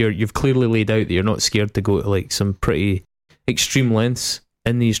it. You've clearly laid out that you're not scared to go to like some pretty extreme lengths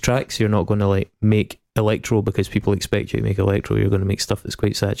in these tracks. You're not going to like make electro because people expect you to make electro. You're going to make stuff that's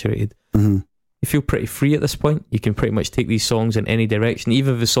quite saturated. You feel pretty free at this point. You can pretty much take these songs in any direction.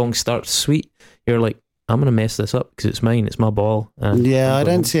 Even if the song starts sweet, you're like, I'm going to mess this up because it's mine, it's my ball. I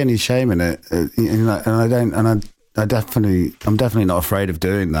don't see any shame in it, and I'm definitely not afraid of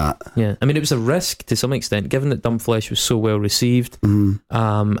doing that. Yeah, I mean, it was a risk to some extent, given that Dumb Flesh was so well received,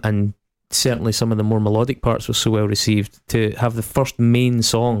 and certainly some of the more melodic parts were so well received. To have the first main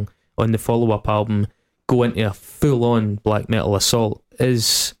song on the follow-up album go into a full-on black metal assault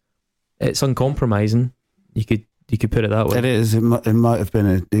it's uncompromising. You you could put it that way. It is. It might have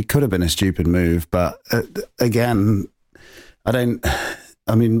been it could have been a stupid move, but again, I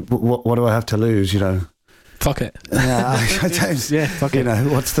mean, what do I have to lose? Fuck it. Yeah, I don't. Yeah, fuck it.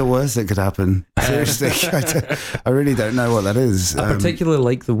 What's the worst that could happen? Seriously, I really don't know what that is. I particularly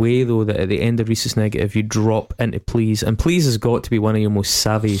like the way, though, that at the end of Rhesus Negative, you drop into Please, and Please has got to be one of your most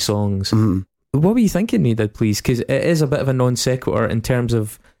savvy songs. Mm. What were you thinking when you did Please? Because it is a bit of a non sequitur in terms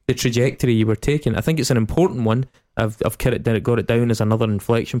of the trajectory you were taking. I think it's an important one. I've got it down as another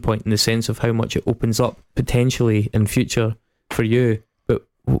inflection point in the sense of how much it opens up potentially in future for you.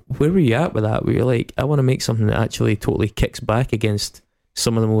 Where were you at with that? Were you like, I want to make something that actually totally kicks back against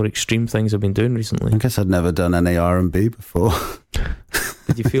some of the more extreme things I've been doing recently? I guess I'd never done any R&B before.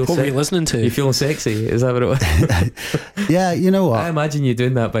 Did you feel what were you listening to? You feeling sexy? Is that what it was? Yeah, you know what? I imagine you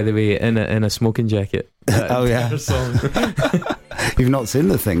doing that, by the way, in a smoking jacket. Oh yeah. Song. You've not seen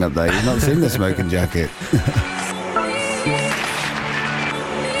the thing up there. You've not seen the smoking jacket.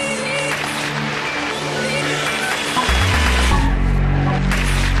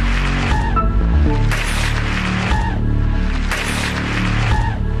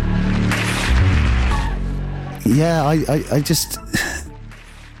 Yeah, I just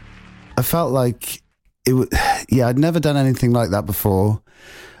I felt like it was. Yeah, I'd never done anything like that before.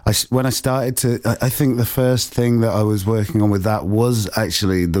 When I started to, I think the first thing that I was working on with that was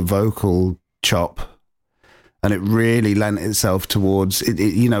actually the vocal chop, and it really lent itself towards it.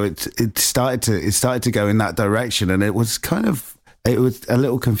 It started to go in that direction, and it was a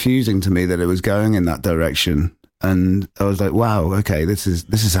little confusing to me that it was going in that direction, and I was like, wow, okay, this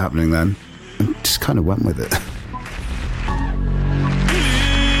is happening then, and just kind of went with it.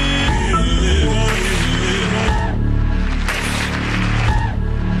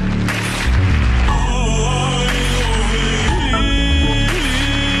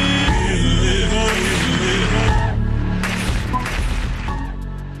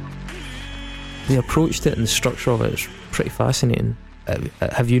 The approach to it and the structure of it is pretty fascinating.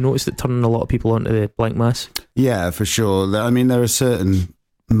 Have you noticed it turning a lot of people onto the Blanck Mass? Yeah, for sure. I mean, there are certain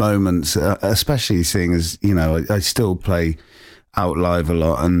moments, especially seeing as, I still play out live a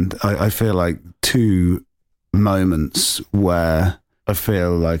lot, and I feel like two moments where I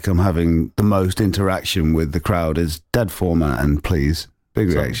feel like I'm having the most interaction with the crowd is Dead Format and Please. Big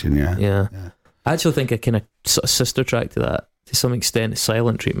reaction, yeah. I actually think a kind of sort of sister track to that, to some extent, is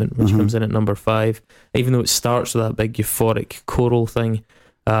Silent Treatment, which comes in at number 5. Even though it starts with that big euphoric choral thing,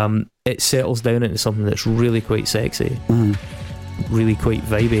 it settles down into something that's really quite sexy, really quite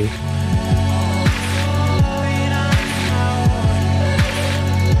vibey.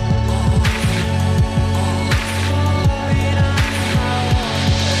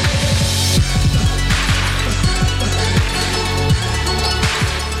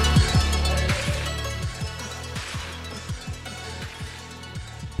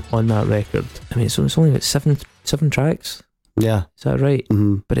 On that record, I mean, so it's only about seven tracks. Yeah, is that right?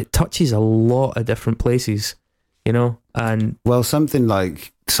 Mm-hmm. But it touches a lot of different places, and well, something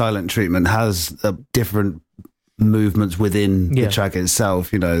like Silent Treatment has different movements within the track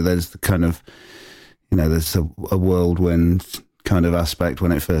itself. There's the kind of, there's a whirlwind kind of aspect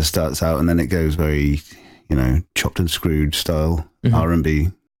when it first starts out, and then it goes very, chopped and screwed style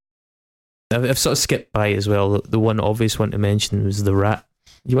R&B. I've sort of skipped by as well. The one obvious one to mention was The Rat.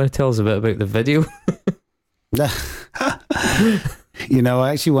 You want to tell us a bit about the video? I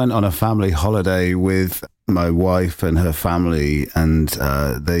actually went on a family holiday with my wife and her family, and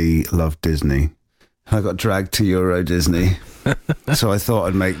they love Disney. I got dragged to Euro Disney, so I thought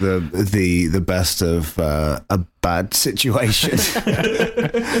I'd make the best of a bad situation.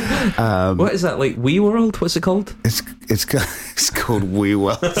 What is that, like Wee World? What's it called? It's called Wee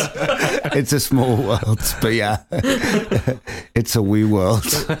World. It's a small world, but yeah, it's a wee world.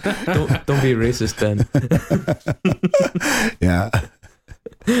 Don't be racist, then. Yeah.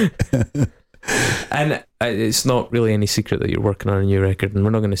 And it's not really any secret that you're working on a new record, and we're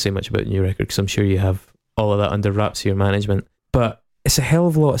not going to say much about the new record because I'm sure you have all of that under wraps of your management. But it's a hell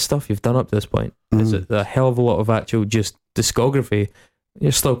of a lot of stuff you've done up to this point. It's a hell of a lot of actual just discography.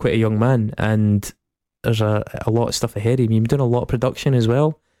 You're still quite a young man, and there's a lot of stuff ahead of you. You've been doing a lot of production as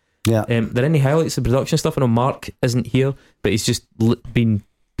well. Yeah. Are there any highlights of production stuff? I know Mark isn't here, but he's just been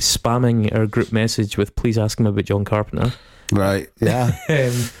spamming our group message with "Please ask him about John Carpenter." Right, yeah.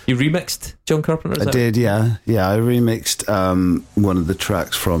 You remixed John Carpenter? I did, yeah. Yeah, I remixed one of the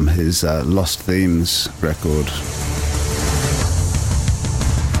tracks from his Lost Themes record.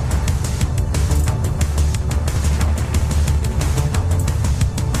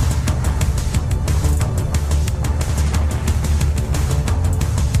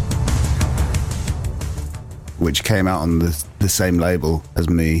 Which came out on the same label as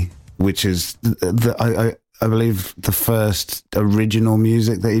me, which is I believe the first original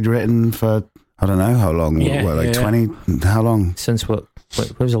music that he'd written for, I don't know how long, 20, how long? Since what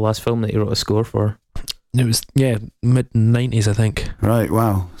was the last film that you wrote a score for? It was, mid-90s, I think. Right,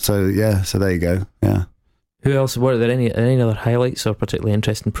 wow. So there you go, yeah. Who else? Were there any other highlights or particularly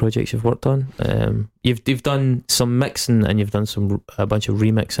interesting projects you've worked on? You've done some mixing and you've done a bunch of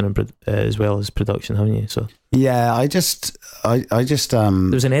remixing as well as production, haven't you? So yeah, I just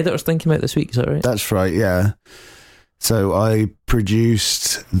there's an editor's thing came out this week. Is that right? That's right. Yeah. So I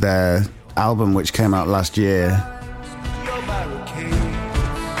produced their album, which came out last year.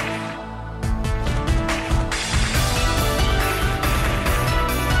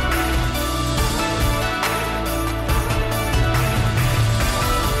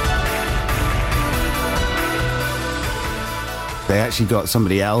 They actually got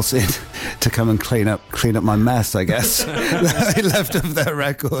somebody else in to come and clean up my mess, I guess. They left of their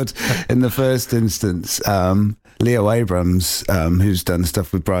record in the first instance. Leo Abrams, who's done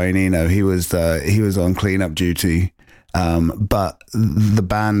stuff with Brian Eno, he was on cleanup duty. But the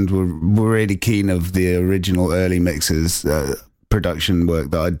band were really keen of the original early mixes, production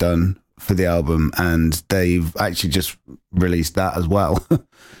work that I'd done for the album, and they've actually just released that as well.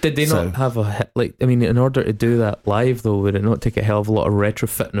 Did they not have in order to do that live though, would it not take a hell of a lot of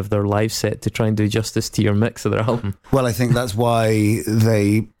retrofitting of their live set to try and do justice to your mix of their album? Well, I think that's why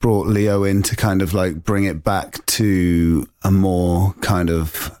they brought Leo in to kind of like bring it back to a more kind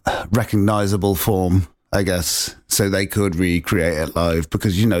of recognizable form, I guess, so they could recreate it live,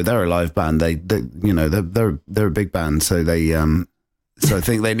 because they're a live band. They're a big band, so they so I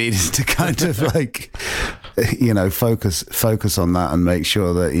think they needed to kind of like focus on that and make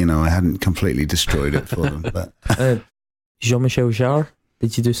sure that I hadn't completely destroyed it for them. But Jean-Michel Jarre,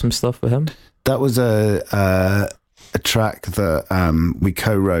 did you do some stuff with him? That was a track that we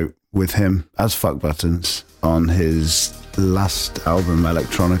co-wrote with him as Fuck Buttons on his last album,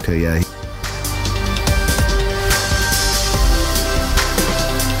 Electronica. Yeah.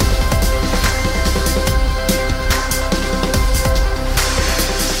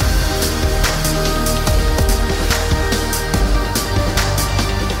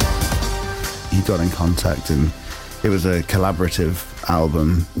 Got in contact, and it was a collaborative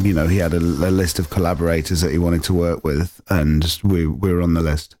album. He had a list of collaborators that he wanted to work with, and we were on the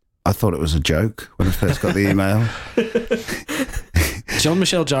list. I thought it was a joke when I first got the email.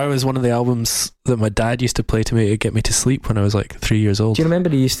 Jean-Michel Jarre was one of the albums that my dad used to play to me to get me to sleep when I was like 3 years old. Do you remember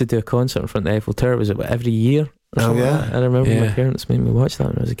he used to do a concert in front of the Eiffel Tower? Was it every year? Oh yeah, I remember my parents made me watch that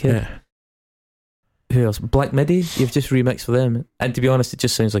when I was a kid. Yeah. Who else? Black Midi, you've just remixed for them, and to be honest, it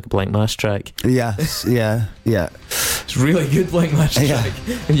just sounds like a Blanck Mass track. Yes, yeah. It's really good Blanck Mass track,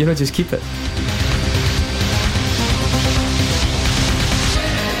 and just keep it.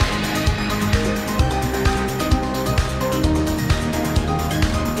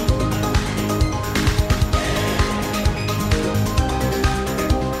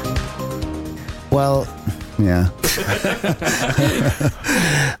 Well, yeah.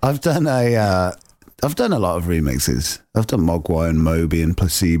 I've done a lot of remixes. I've done Mogwai and Moby and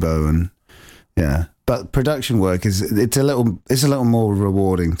Placebo, and but production work it's a little more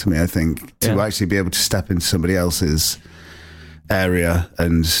rewarding to me, I think, to actually be able to step into somebody else's area,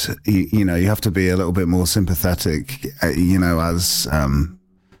 and you have to be a little bit more sympathetic, as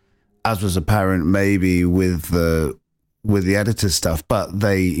was apparent maybe with the editor stuff, but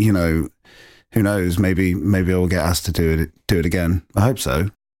they, who knows, maybe I'll get asked to do it again. I hope so.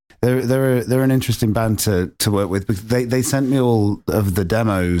 They're an interesting band to work with, because they sent me all of the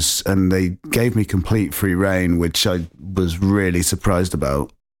demos and they gave me complete free reign, which I was really surprised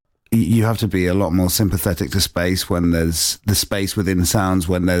about. You have to be a lot more sympathetic to space when there's the space within sounds,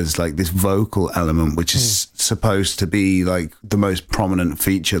 when there's like this vocal element, which is supposed to be like the most prominent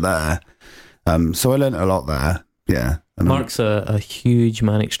feature there. So I learned a lot there. Yeah. Mark's a huge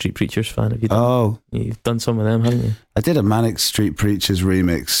Manic Street Preachers fan. Have you done? You've done some of them, haven't you? I did a Manic Street Preachers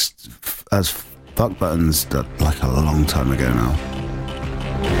remix as Fuck Buttons like a long time ago now.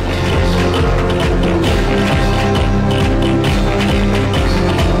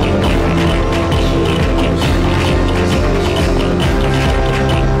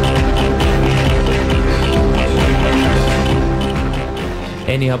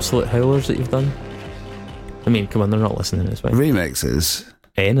 Any absolute howlers that you've done? I mean, come on, they're not listening to this, right? Remixes?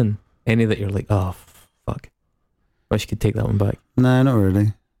 Any that you're like, oh, fuck. Wish you could take that one back. No, not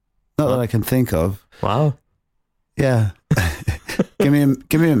really. Not that I can think of. Wow. Yeah. give me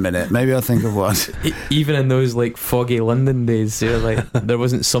a minute. Maybe I'll think of one. Even in those like foggy London days, you're like, there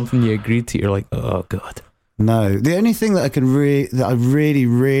wasn't something you agreed to. You're like, oh god. No, the only thing that I really,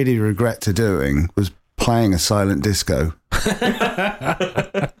 really regret to doing was playing a silent disco. Was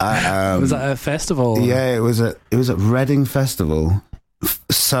that a festival? Yeah, it was at Reading Festival.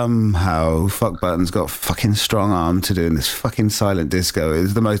 Somehow Fuck Buttons got fucking strong arm to doing this fucking silent disco. It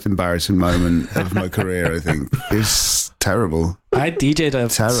was the most embarrassing moment of my career, I think. It's terrible. I DJ'd a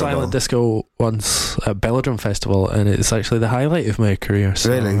silent disco once at Belladrum Festival, and it's actually the highlight of my career. So,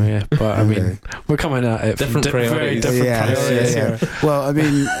 really? Yeah, but I mean, we're coming at it different from very different priorities here. Well, I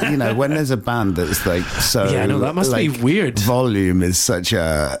mean, when there's a band that's like so, yeah, no, that must be weird. Volume is such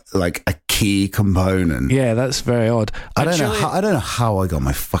a key component. Yeah, that's very odd. I don't know how I got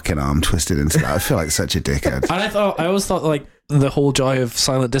my fucking arm twisted into that. I feel like such a dickhead. And I always thought like the whole joy of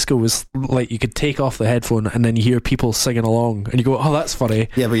silent disco was like you could take off the headphone and then you hear people singing along and you go, oh, that's funny.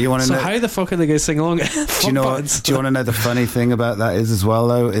 Yeah, but you want to know how the fuck are they going to sing along? Do you want to know the funny thing about that is as well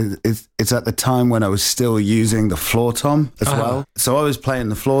though? It's at the time when I was still using the floor tom as well. So I was playing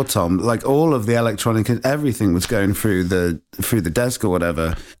the floor tom, like all of the electronic, everything was going through the desk or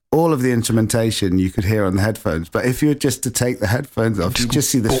whatever. All of the instrumentation you could hear on the headphones, but if you were just to take the headphones off, you just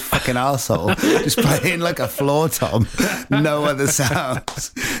see this fucking arsehole just playing like a floor tom, no other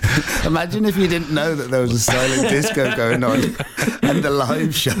sounds. Imagine if you didn't know that there was a silent disco going on and the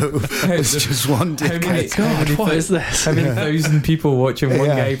live show was just one dickhead. What is this? How many thousand people watching one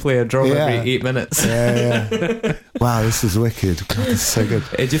guy play a drum every 8 minutes? Yeah. Wow, this is wicked. God, this is so good.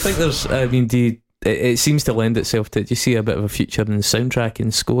 Do you think there's, it seems to lend itself to, do you see a bit of a future in soundtrack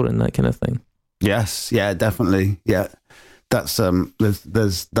and score and that kind of thing? Yes, yeah, definitely. Yeah. That's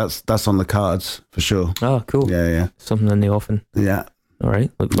that's on the cards for sure. Oh, cool. Yeah. Something in the offing. Yeah. All right,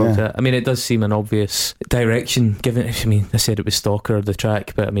 look forward to it. I mean, it does seem an obvious direction, given, I said it was Stalker, the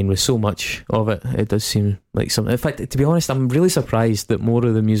track, but I mean, with so much of it, it does seem like something. In fact, to be honest, I'm really surprised that more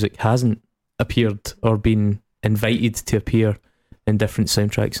of the music hasn't appeared or been invited to appear in different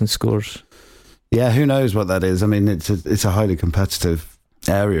soundtracks and scores. Yeah, who knows what that is? I mean, it's a highly competitive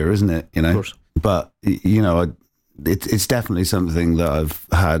area, isn't it? You know, of course. But it's definitely something that I've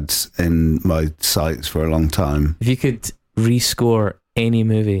had in my sights for a long time. If you could rescore any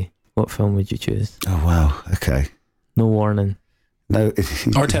movie, what film would you choose? Oh wow, okay. No warning. No,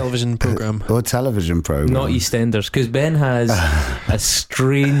 or television program. Or television program. Not EastEnders, because Ben has a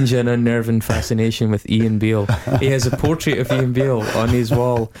strange and unnerving fascination with Ian Beale. He has a portrait of Ian Beale on his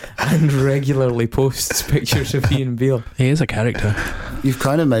wall and regularly posts pictures of Ian Beale. He is a character. You've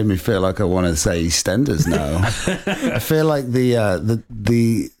kind of made me feel like I want to say EastEnders now. I feel like the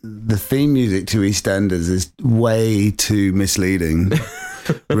theme music to EastEnders is way too misleading.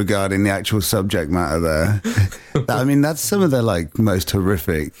 Regarding the actual subject matter there. I mean, that's some of the most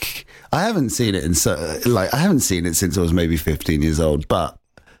horrific. I haven't seen it since I was maybe 15 years old, but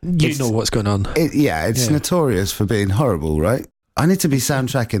you know what's going on. It's notorious for being horrible, right? I need to be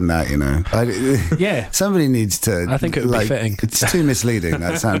soundtracking that, you know. Somebody needs to. I think it would be fitting. It's too misleading,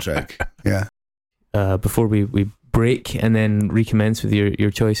 that soundtrack. Yeah. Before we break and then recommence with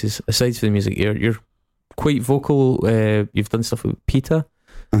your choices, aside from the music, you're quite vocal. You've done stuff with PETA,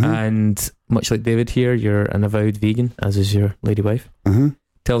 and much like David here, you're an avowed vegan, as is your lady wife.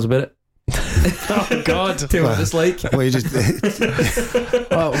 Tell us about it. Oh God! Tell me what it's like. Well, you just tell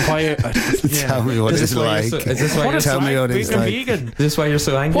me what it's like. Tell me what it's like. Vegan. Is this why you're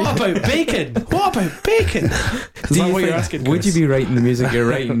so angry? What about bacon? What about bacon? Is that what you're asking? Would you be writing the music you're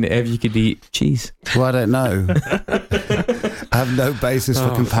writing if you could eat cheese? Well, I don't know. I have no basis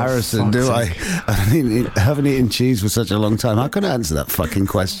for comparison, do I? I haven't eaten cheese for such a long time. How can I answer that fucking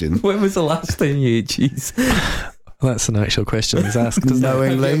question? When was the last time you ate cheese? That's an actual question he's asked.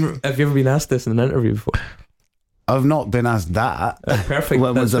 Knowingly. Have you ever been asked this in an interview before? I've not been asked that. Perfect.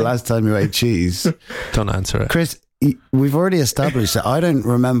 When was the last time you ate cheese? Don't answer it. Chris, we've already established that I don't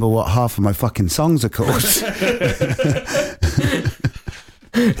remember what half of my fucking songs are called.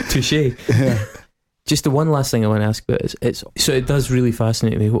 Touche. Yeah. Just the one last thing I want to ask about is so it does really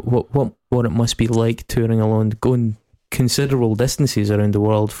fascinate me what it must be like touring alone, going considerable distances around the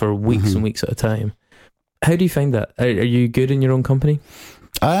world for weeks and weeks at a time. How do you find that? Are you good in your own company?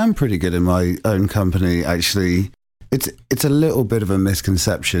 I am pretty good in my own company, actually. It's a little bit of a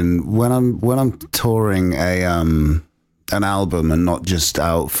misconception when I'm touring an album and not just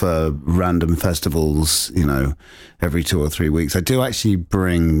out for random festivals, you know, every 2 or 3 weeks. I do actually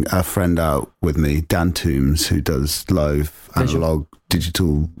bring a friend out with me, Dan Toombs, who does live analog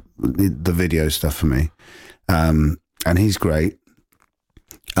digital the video stuff for me, and he's great.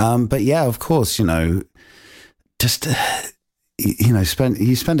 But yeah, of course, you know. Just, you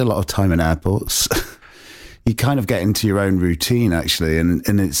spend a lot of time in airports. You kind of get into your own routine, actually, and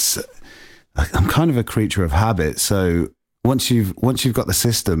it's I'm kind of a creature of habit. So once you've got the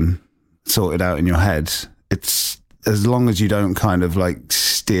system sorted out in your head, it's as long as you don't kind of like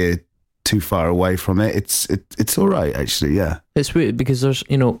steer too far away from it, it's all right actually. Yeah, it's weird because there's,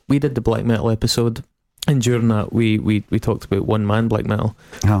 you know, we did the black metal episode, and during that we talked about one man black metal,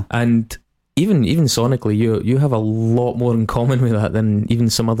 and even sonically, you have a lot more in common with that than even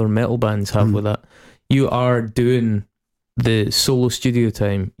some other metal bands have with that. You are doing the solo studio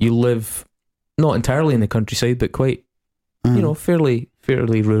time. You live not entirely in the countryside, but quite, you know, fairly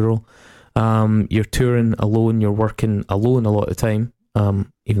rural. You're touring alone. You're working alone a lot of the time,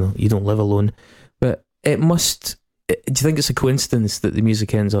 even though you don't live alone. But it must. Do you think it's a coincidence that the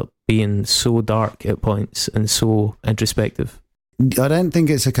music ends up being so dark at points and so introspective? I don't think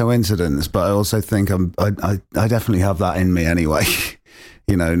it's a coincidence, but I also think I definitely have that in me anyway.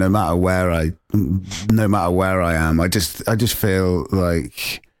 You know, no matter where I am, I just feel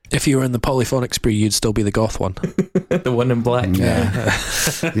like if you were in the polyphonic spree, you'd still be the goth one, the one in black. Yeah,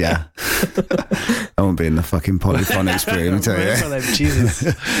 yeah. I won't be in the fucking polyphonic spree. Let me tell you. Jesus.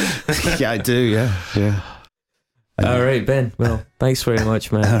 Yeah, I do. Yeah. All right, Ben. Well, thanks very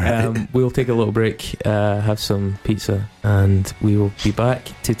much, man. Right. We'll take a little break, have some pizza, and we will be back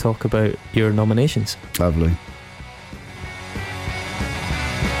to talk about your nominations. Lovely.